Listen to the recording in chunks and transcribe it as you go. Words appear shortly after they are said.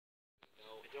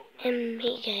Hey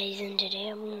guys, and today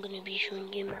I'm going to be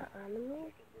showing you my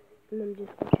animals, and I'm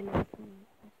just watching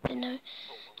it now.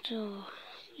 So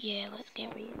yeah, let's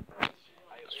get right in.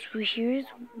 So here's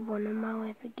one of my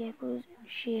leopard geckos.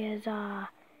 She is a,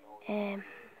 I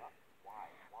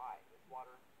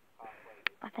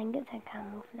think it's a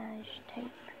camouflage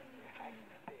type.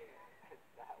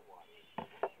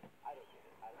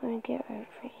 I'm going to get right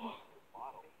for you.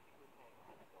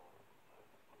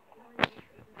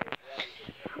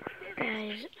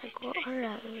 Guys, I got her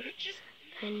out,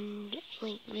 and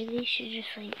like really she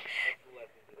just likes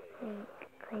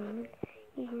playing.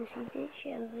 You can see that she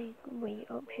has like white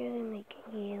up here and like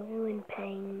yellow and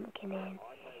pink, and then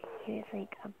here's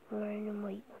like a brown and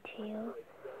white tail,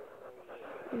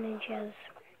 and then she has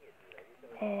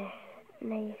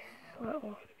nice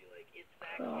little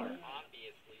claws.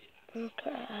 Look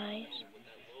at her eyes,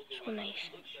 so nice.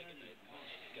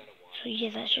 So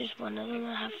yeah, that's just one of them.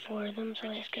 I have 4 of them, so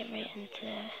let's get right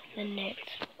into the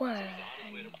next one.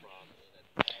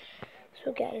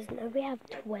 So guys, now we have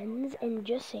twins, and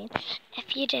just saying,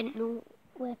 if you didn't know,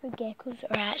 leopard geckos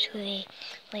are actually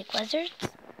like lizards.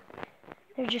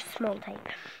 They're just small type.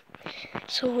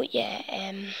 So yeah,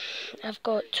 I've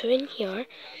got 2 in here.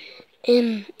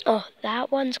 Oh,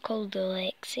 that one's called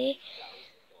Alexi.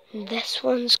 This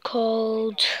one's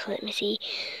called, let me see,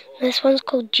 this one's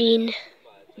called Jean.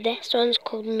 This one's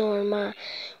called Norma.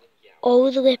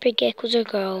 All the leopard geckos are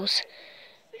girls.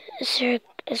 Is there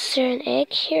an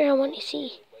egg here? I want to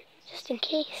see, just in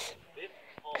case,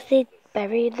 because they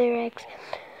buried their eggs.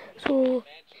 So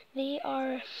they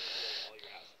are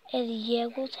a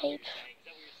yellow type.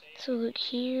 So look,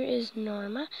 here is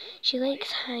Norma. She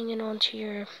likes hanging onto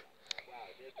your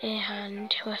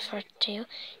hand with her tail.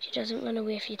 She doesn't run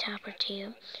away if you tap her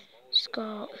tail. She's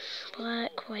got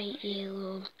black, white,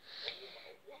 yellow,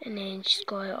 and then she's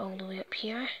got it all the way up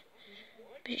here.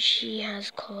 But she has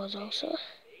claws also,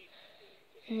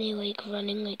 and they like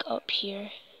running like up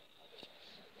here.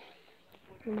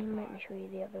 And then let me show you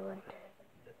the other one.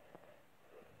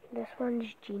 This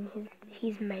one's Jean.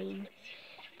 He's mine.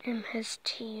 His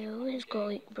tail has got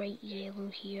like bright yellow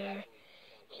here.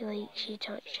 He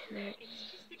touched it.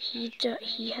 He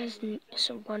has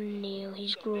one nail.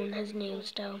 He's grown his nail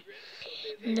still.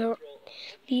 And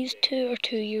these 2 are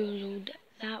 2 years old.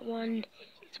 That one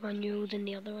is 1 year old, and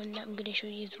the other one that I'm going to show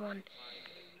you is 1.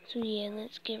 So yeah,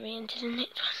 let's get right into the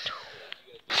next one.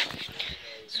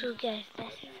 So guys,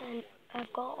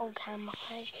 I've got all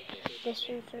camouflage. This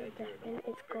one's sort of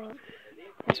different.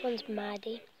 This one's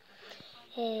Maddie.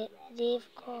 She's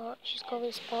got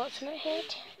these spots on her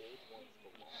head.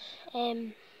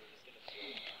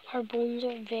 Her bones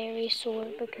are very sore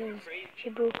because she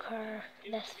broke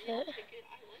this foot.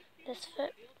 So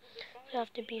you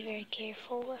have to be very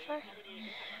careful with her.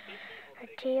 Her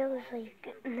tail is like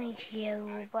nice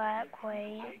yellow, black,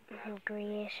 white, and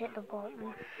greyish at the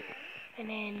bottom. And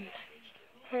then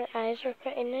her eyes are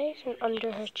pretty nice, and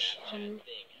under her chin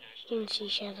you can see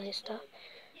she has like stuff.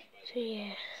 So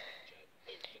yeah,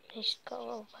 and she's got a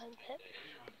little black bit.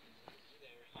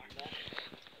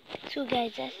 So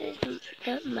guys, this is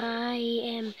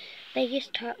my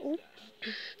biggest turtle.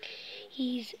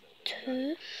 He's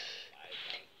 2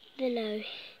 now.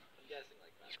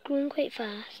 He's growing quite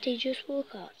fast. He just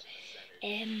woke up.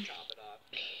 Yeah,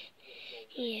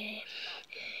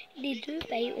 they do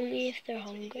bite only if they're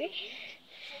hungry.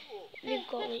 They've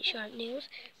got like sharp nails.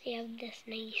 They have this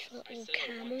nice little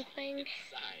camel thing.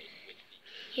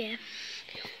 Yeah,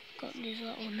 got these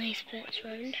little nice bits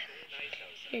round.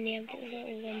 Then they have these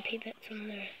little lumpy bits on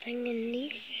their thing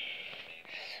underneath.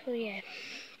 So yeah.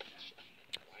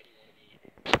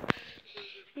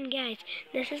 And guys,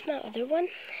 this is my other one,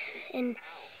 and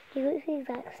he looks the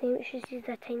exact same, it's just he's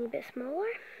a tiny bit smaller.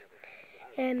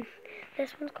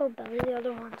 This one's called Billy, the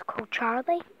other one's called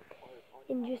Charlie.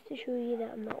 And just to show you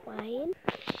that I'm not lying,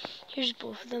 here's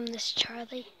both of them. This is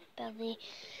Charlie, Billy.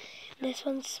 This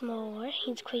one's smaller,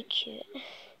 he's quite cute.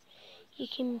 You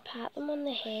can pat them on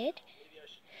the head.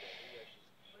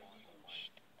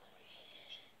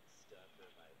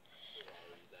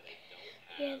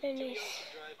 Yeah, they're nice.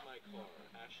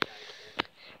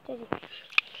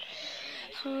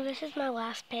 So this is my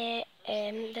last pet.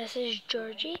 This is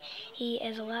Georgie. He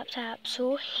is a lap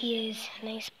so he is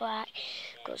nice black,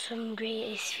 got some grey at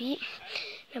his feet,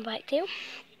 and a black tail.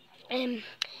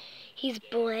 He's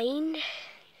blind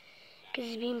because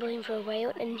he's been blind for a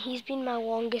while, and he's been my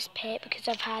longest pet because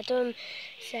I've had him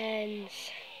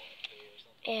since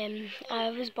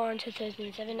I was born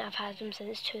 2007. I've had him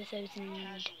since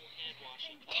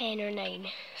 2010 or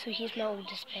 9, so he's my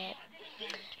oldest pet.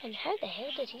 And how the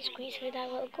hell did he squeeze through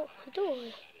that little door?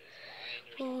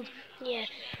 So, yeah.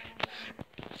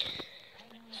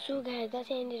 So guys, that's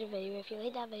the end of the video. If you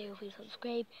like that video, please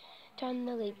subscribe, turn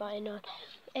the like button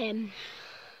on.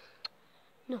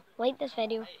 No, like this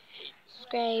video,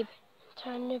 subscribe,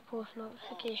 turn the post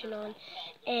notification on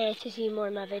to see more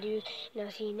of my videos, and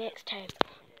I'll see you next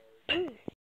time.